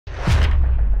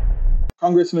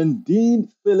Congressman Dean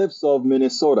Phillips of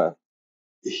Minnesota.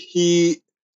 He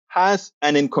has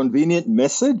an inconvenient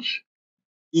message.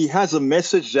 He has a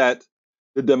message that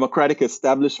the Democratic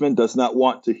establishment does not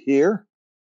want to hear.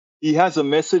 He has a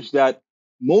message that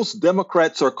most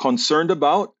Democrats are concerned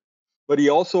about, but he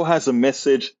also has a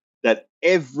message that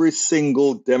every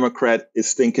single Democrat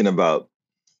is thinking about.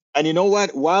 And you know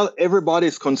what? While everybody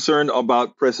is concerned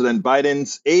about President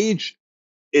Biden's age,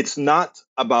 it's not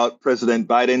about President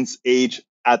Biden's age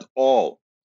at all.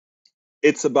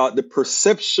 It's about the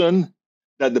perception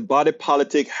that the body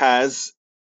politic has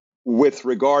with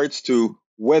regards to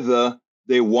whether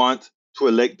they want to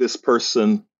elect this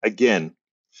person again.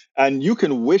 And you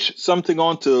can wish something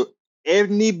onto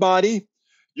anybody.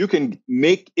 You can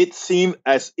make it seem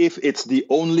as if it's the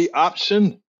only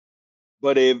option.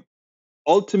 But if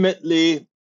ultimately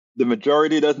the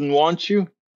majority doesn't want you,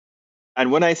 and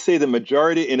when I say the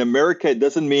majority in America, it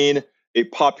doesn't mean a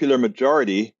popular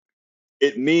majority.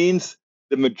 It means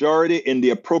the majority in the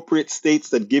appropriate states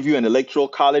that give you an electoral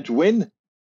college win.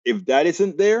 If that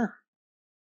isn't there,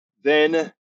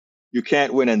 then you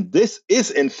can't win. And this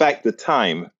is, in fact, the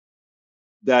time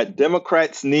that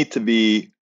Democrats need to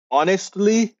be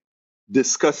honestly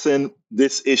discussing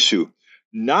this issue,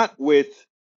 not with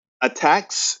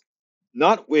attacks,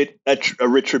 not with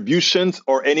retributions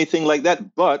or anything like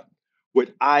that, but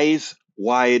with eyes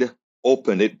wide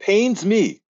open. It pains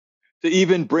me to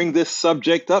even bring this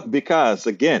subject up because,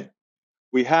 again,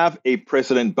 we have a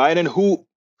President Biden who,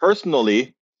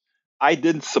 personally, I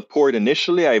didn't support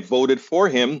initially. I voted for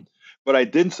him, but I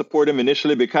didn't support him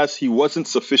initially because he wasn't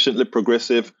sufficiently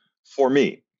progressive for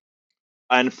me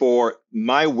and for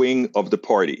my wing of the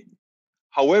party.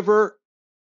 However,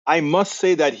 I must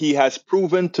say that he has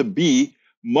proven to be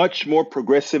much more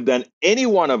progressive than any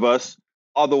one of us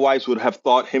otherwise would have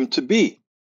thought him to be.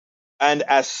 And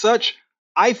as such,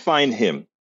 I find him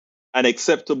an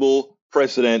acceptable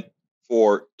president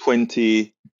for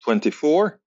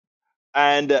 2024.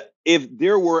 And if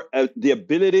there were the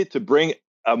ability to bring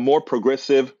a more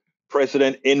progressive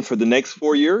president in for the next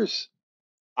 4 years,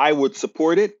 I would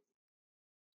support it.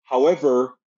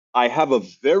 However, I have a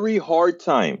very hard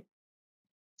time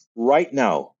right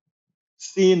now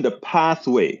seeing the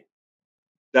pathway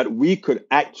that we could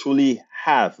actually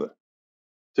have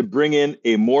to bring in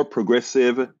a more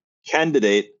progressive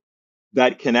candidate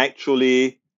that can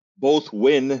actually both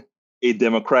win a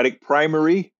Democratic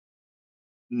primary,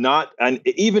 and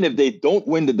even if they don't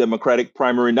win the Democratic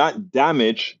primary, not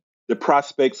damage the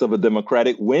prospects of a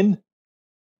Democratic win,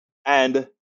 and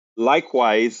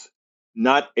likewise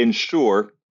not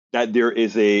ensure that there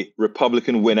is a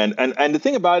Republican win. And the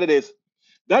thing about it is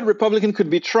that Republican could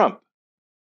be Trump.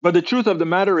 But the truth of the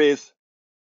matter is,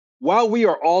 while we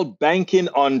are all banking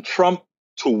on Trump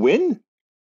to win,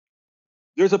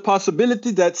 there's a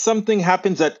possibility that something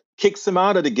happens that kicks him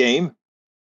out of the game.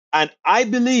 And I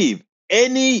believe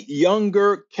any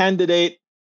younger candidate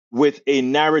with a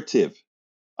narrative,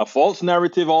 a false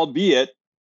narrative albeit,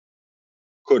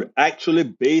 could actually,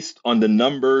 based on the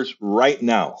numbers right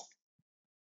now,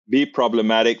 be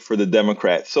problematic for the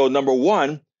Democrats. So number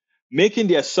one, making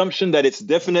the assumption that it's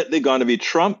definitely going to be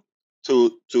Trump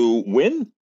to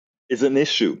win is an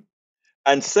issue.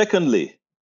 And secondly,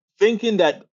 thinking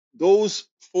that those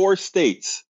 4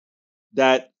 states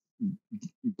that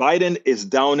Biden is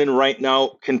down in right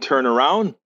now can turn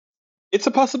around, it's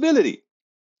a possibility.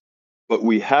 But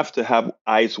we have to have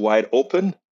eyes wide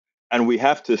open and we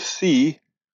have to see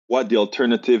what the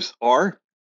alternatives are.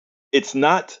 It's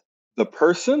not the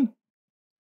person.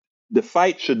 The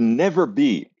fight should never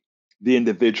be the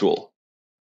individual.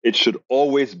 It should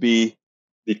always be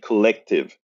the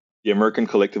collective, the American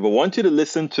collective. I want you to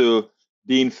listen to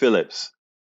Dean Phillips.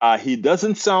 He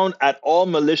doesn't sound at all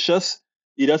malicious.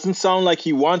 He doesn't sound like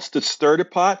he wants to stir the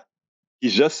pot.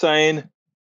 He's just saying,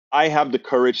 I have the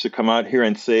courage to come out here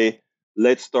and say,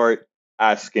 let's start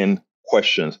asking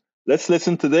questions. Let's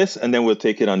listen to this, and then we'll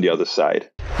take it on the other side.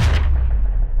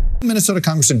 Minnesota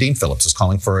Congressman Dean Phillips is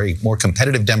calling for a more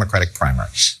competitive Democratic primary,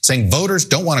 saying voters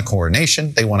don't want a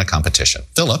coronation, they want a competition.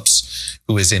 Phillips,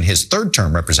 who is in his 3rd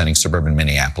term representing suburban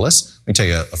Minneapolis, let me tell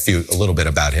you a little bit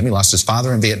about him. He lost his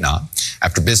father in Vietnam.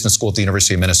 After business school at the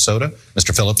University of Minnesota,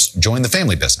 Mr. Phillips joined the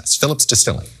family business, Phillips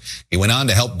Distilling. He went on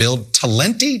to help build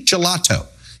Talenti Gelato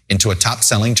into a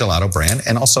top-selling gelato brand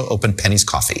and also opened Penny's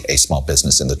Coffee, a small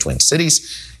business in the Twin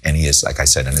Cities. And he is, like I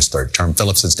said, in his third term.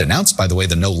 Phillips has denounced, by the way,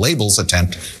 the no labels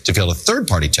attempt to field a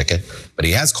third-party ticket, but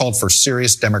he has called for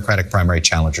serious Democratic primary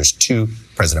challengers to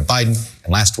President Biden.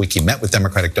 And last week, he met with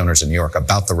Democratic donors in New York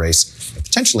about the race and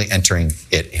potentially entering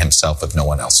it himself if no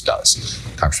one else does.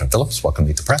 Congressman Phillips, welcome to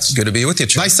Meet the Press. Good to be with you,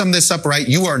 Chuck. If I sum this up right,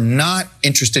 you are not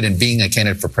interested in being a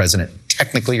candidate for president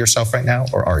technically yourself right now,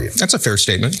 or are you? That's a fair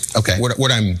statement. Okay.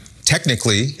 What I'm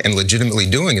technically and legitimately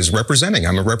doing is representing.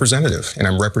 I'm a representative, and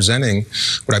I'm representing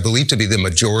what I believe to be the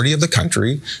majority of the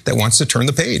country that wants to turn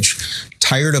the page.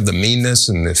 Tired of the meanness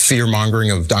and the fear-mongering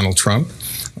of Donald Trump.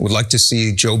 Would like to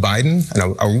see Joe Biden,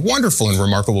 a wonderful and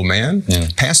remarkable man,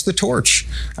 pass the torch,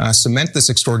 cement this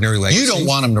extraordinary legacy. You don't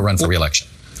want him to run for re-election.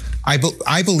 I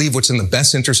believe what's in the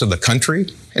best interest of the country.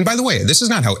 And by the way, this is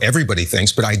not how everybody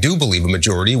thinks, but I do believe a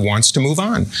majority wants to move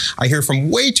on. I hear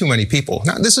from way too many people.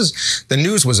 Now, the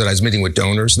news was that I was meeting with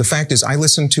donors. The fact is I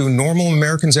listen to normal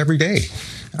Americans every day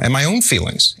and my own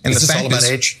feelings. And is this all about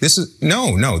age?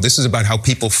 No, this is about how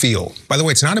people feel. By the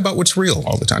way, it's not about what's real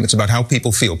all the time. It's about how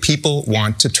people feel. People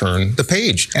want to turn the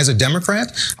page. As a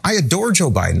Democrat, I adore Joe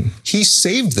Biden. He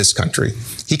saved this country.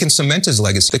 He can cement his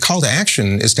legacy. The call to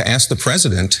action is to ask the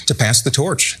president to pass the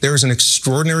torch. There is an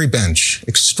extraordinary bench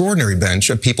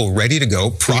of people ready to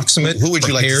go, proximate, who would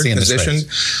you like to see in this position.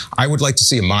 I would like to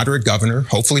see a moderate governor,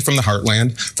 hopefully from the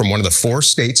heartland, from one of the 4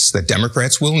 states that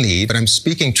Democrats will need. But I'm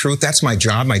speaking truth. That's my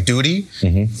job. My duty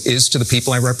is to the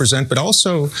people I represent, but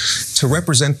also to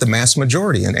represent the mass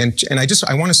majority. And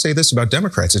I want to say this about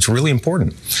Democrats. It's really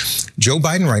important. Joe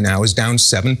Biden right now is down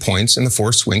 7 points in the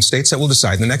 4 swing states that will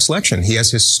decide the next election. He has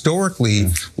historically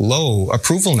low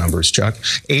approval numbers, Chuck.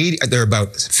 There are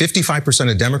about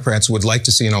 55% of Democrats would like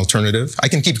to see an alternative. I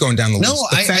can keep going down the list.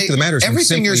 The fact of the matter is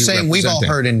everything you're saying, we've all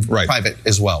heard in private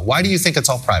as well. Why do you think it's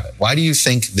all private? Why do you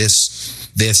think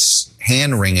this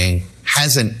hand-wringing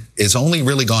is only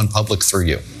really gone public through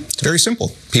you? It's very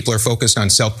simple. People are focused on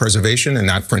self-preservation and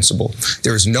not principle.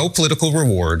 There is no political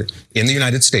reward in the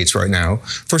United States right now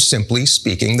for simply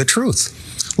speaking the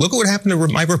truth. Look at what happened to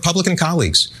my Republican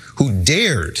colleagues who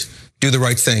dared do the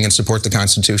right thing and support the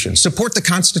Constitution. Support the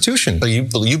Constitution. But you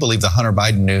believe the Hunter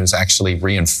Biden news actually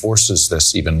reinforces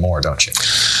this even more, don't you?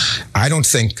 I don't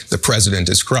think the president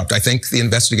is corrupt. I think the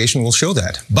investigation will show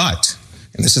that. But,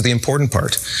 and this is the important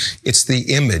part, it's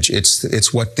the image.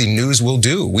 It's what the news will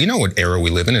do. We know what era we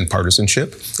live in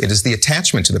partisanship. It is the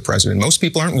attachment to the president. Most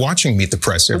people aren't watching Meet the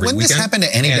Press every weekend. Wouldn't this happen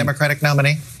to any Democratic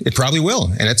nominee? It probably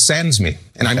will, and it saddens me.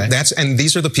 And and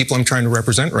these are the people I'm trying to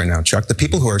represent right now, Chuck. The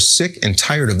people who are sick and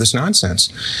tired of this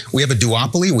nonsense. We have a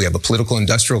duopoly. We have a political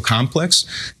industrial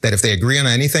complex that if they agree on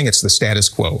anything, it's the status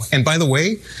quo. And by the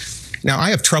way, now,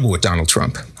 I have trouble with Donald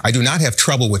Trump. I do not have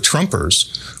trouble with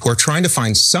Trumpers who are trying to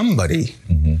find somebody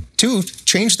to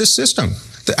change this system.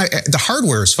 The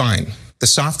hardware is fine. The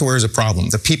software is a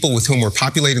problem. The people with whom we're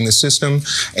populating the system,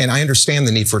 and I understand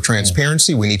the need for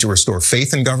transparency. We need to restore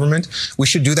faith in government. We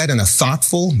should do that in a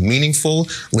thoughtful, meaningful,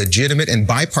 legitimate, and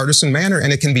bipartisan manner,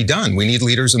 and it can be done. We need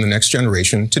leaders in the next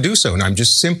generation to do so, and I'm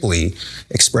just simply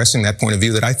expressing that point of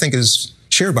view that I think is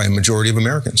shared by a majority of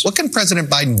Americans. What can President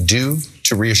Biden do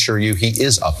to reassure you he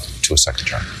is up to a second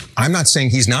term? I'm not saying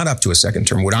he's not up to a second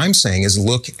term. What I'm saying is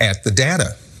look at the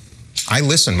data. I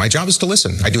listen. My job is to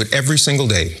listen. I do it every single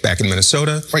day back in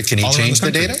Minnesota. Right. Can he change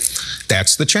the data?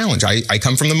 That's the challenge. I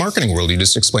come from the marketing world. You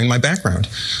just explained my background.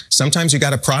 Sometimes you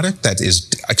got a product that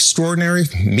is extraordinary,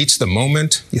 meets the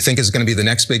moment, you think is going to be the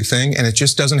next big thing, and it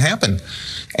just doesn't happen.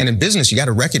 And in business, you got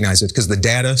to recognize it because the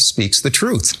data speaks the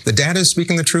truth. The data is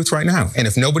speaking the truth right now. And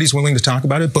if nobody's willing to talk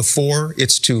about it before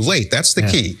it's too late, that's the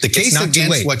key. The case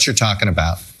against what you're talking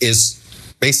about is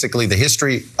basically the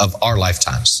history of our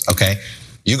lifetimes, okay?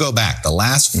 You go back, the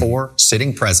last 4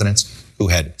 sitting presidents who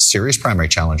had serious primary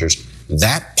challengers,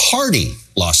 that party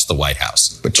lost the White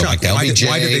House. But Chuck, why did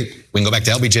they? We can go back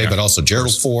to LBJ, but also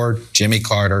Gerald Ford, Jimmy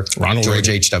Carter, George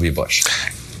H.W. Bush.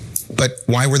 But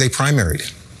why were they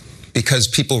primaried? Because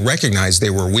people recognized they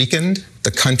were weakened.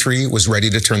 The country was ready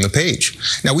to turn the page.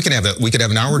 Now we could have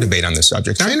an hour debate on this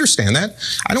subject. I understand that.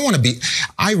 I don't want to be.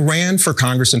 I ran for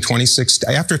Congress in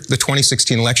 2016. After the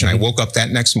 2016 election, I woke up that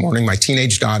next morning. My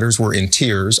teenage daughters were in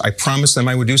tears. I promised them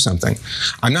I would do something.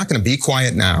 I'm not going to be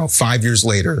quiet now, 5 years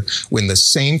later, when the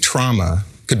same trauma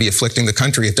could be afflicting the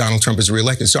country if Donald Trump is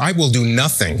reelected. So I will do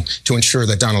nothing to ensure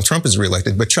that Donald Trump is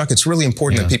reelected. But Chuck, it's really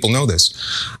important that people know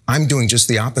this. I'm doing just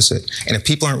the opposite. And if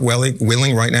people aren't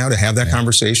willing right now to have that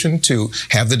conversation, to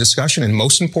have the discussion, and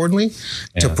most importantly,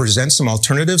 to present some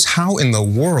alternatives, how in the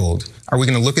world are we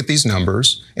going to look at these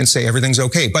numbers and say everything's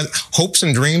okay? But hopes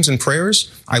and dreams and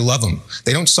prayers, I love them.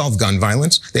 They don't solve gun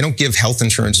violence. They don't give health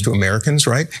insurance to Americans,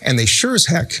 right? And they sure as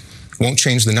heck won't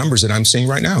change the numbers that I'm seeing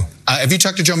right now. Have you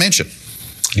talked to Joe Manchin?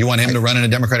 You want him to run in a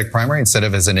Democratic primary instead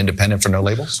of as an independent for no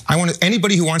labels? I want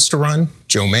anybody who wants to run,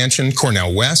 Joe Manchin,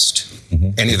 Cornel West,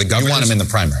 any of the governors. You want him in the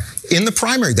primary? In the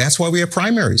primary. That's why we have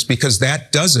primaries, because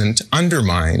that doesn't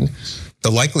undermine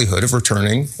the likelihood of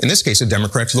returning, in this case, a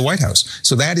Democrat to the White House.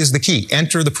 So that is the key.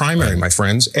 Enter the primary, my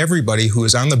friends. Everybody who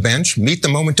is on the bench, meet the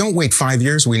moment. Don't wait 5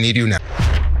 years. We need you now.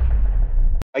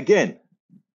 Again,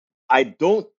 I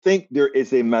don't think there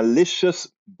is a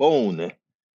malicious bone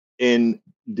in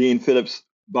Dean Phillips'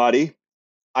 body.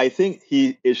 I think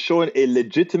he is showing a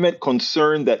legitimate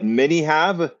concern that many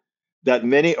have, that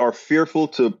many are fearful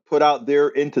to put out there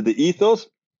into the ethos.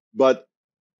 But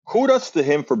kudos to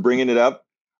him for bringing it up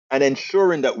and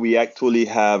ensuring that we actually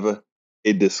have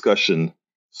a discussion.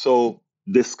 So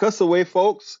discuss away,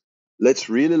 folks. Let's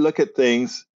really look at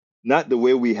things, not the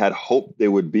way we had hoped they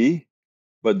would be,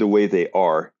 but the way they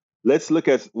are. Let's look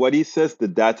at what he says, the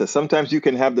data. Sometimes you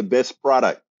can have the best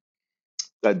product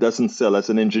that doesn't sell. As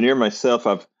an engineer myself,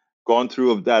 I've gone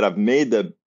through of that. I've made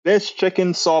the best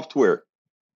check-in software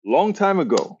long time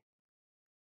ago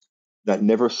that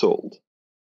never sold.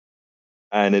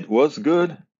 And it was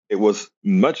good. It was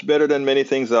much better than many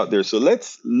things out there. So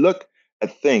let's look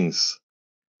at things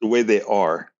the way they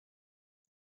are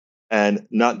and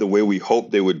not the way we hope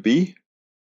they would be.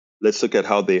 Let's look at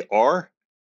how they are,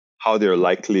 how they're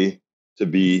likely to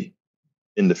be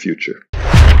in the future.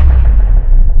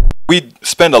 We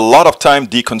spend a lot of time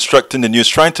deconstructing the news,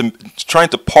 trying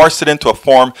to parse it into a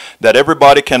form that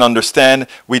everybody can understand.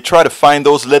 We try to find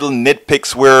those little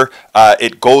nitpicks where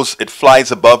it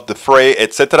flies above the fray,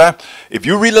 etc. If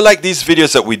you really like these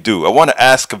videos that we do, I want to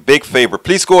ask a big favor.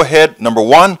 Please go ahead, number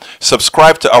one,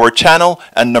 subscribe to our channel,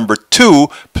 and number two,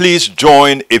 please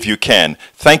join if you can.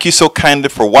 Thank you so kindly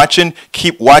for watching.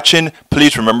 Keep watching.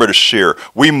 Please remember to share.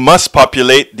 We must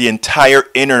populate the entire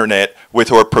internet with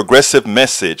our progressive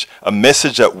message, a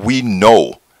message that we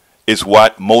know is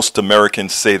what most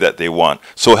Americans say that they want.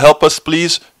 So help us,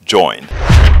 please join.